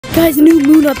Guys, the new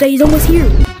moon update is almost here.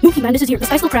 Mookie Madness is here. The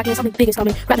sky's still cracking and something big is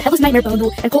coming. Grab the Headless Nightmare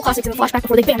bundle and Cold Classics in the flashback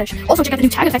before they vanish. Also check out the new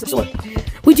tag effects in the store.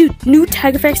 Wait, dude, new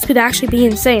tag effects could actually be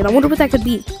insane. I wonder what that could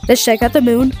be. Let's check out the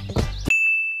moon.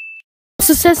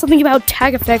 Also says something about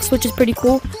tag effects, which is pretty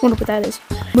cool. I wonder what that is.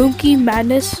 Mookie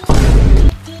Madness.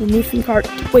 Remove from card.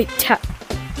 Wait,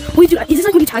 Wait, dude, is this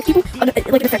like when you tag people? Like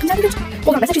an effect comes out of it?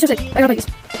 Hold on, that's actually so sick. I gotta like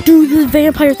this. Dude, the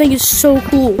vampire thing is so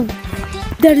cool.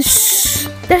 That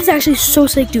is actually so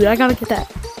sick, dude. I gotta get that.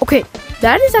 Okay,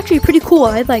 that is actually pretty cool.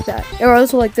 I like that. Or I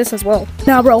also like this as well.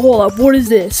 Now, bro, hold up. What is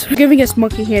this? We're giving us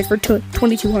monkey hands for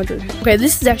 2,200. Okay,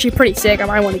 this is actually pretty sick. I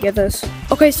might want to get this.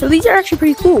 Okay, so these are actually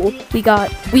pretty cool.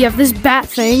 We have this bat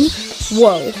thing.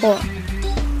 Whoa, hold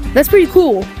on. That's pretty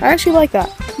cool. I actually like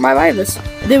that. I might buy this.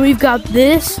 Then we've got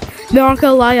this. No, I'm not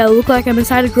gonna lie. I look like I'm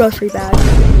inside a grocery bag.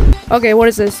 Okay, what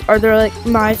is this? Are there like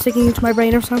knives sticking into my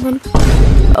brain or something?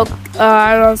 Oh,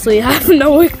 I honestly have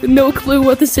no clue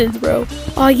what this is, bro.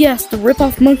 Yes, the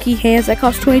rip-off monkey hands that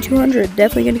cost 2,200.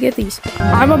 Definitely gonna get these.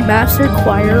 I'm a master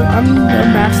acquirer. I'm a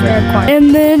master at acquiring.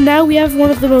 And then now we have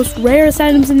one of the most rarest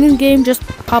items in the game just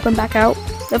popping back out.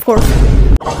 Of course.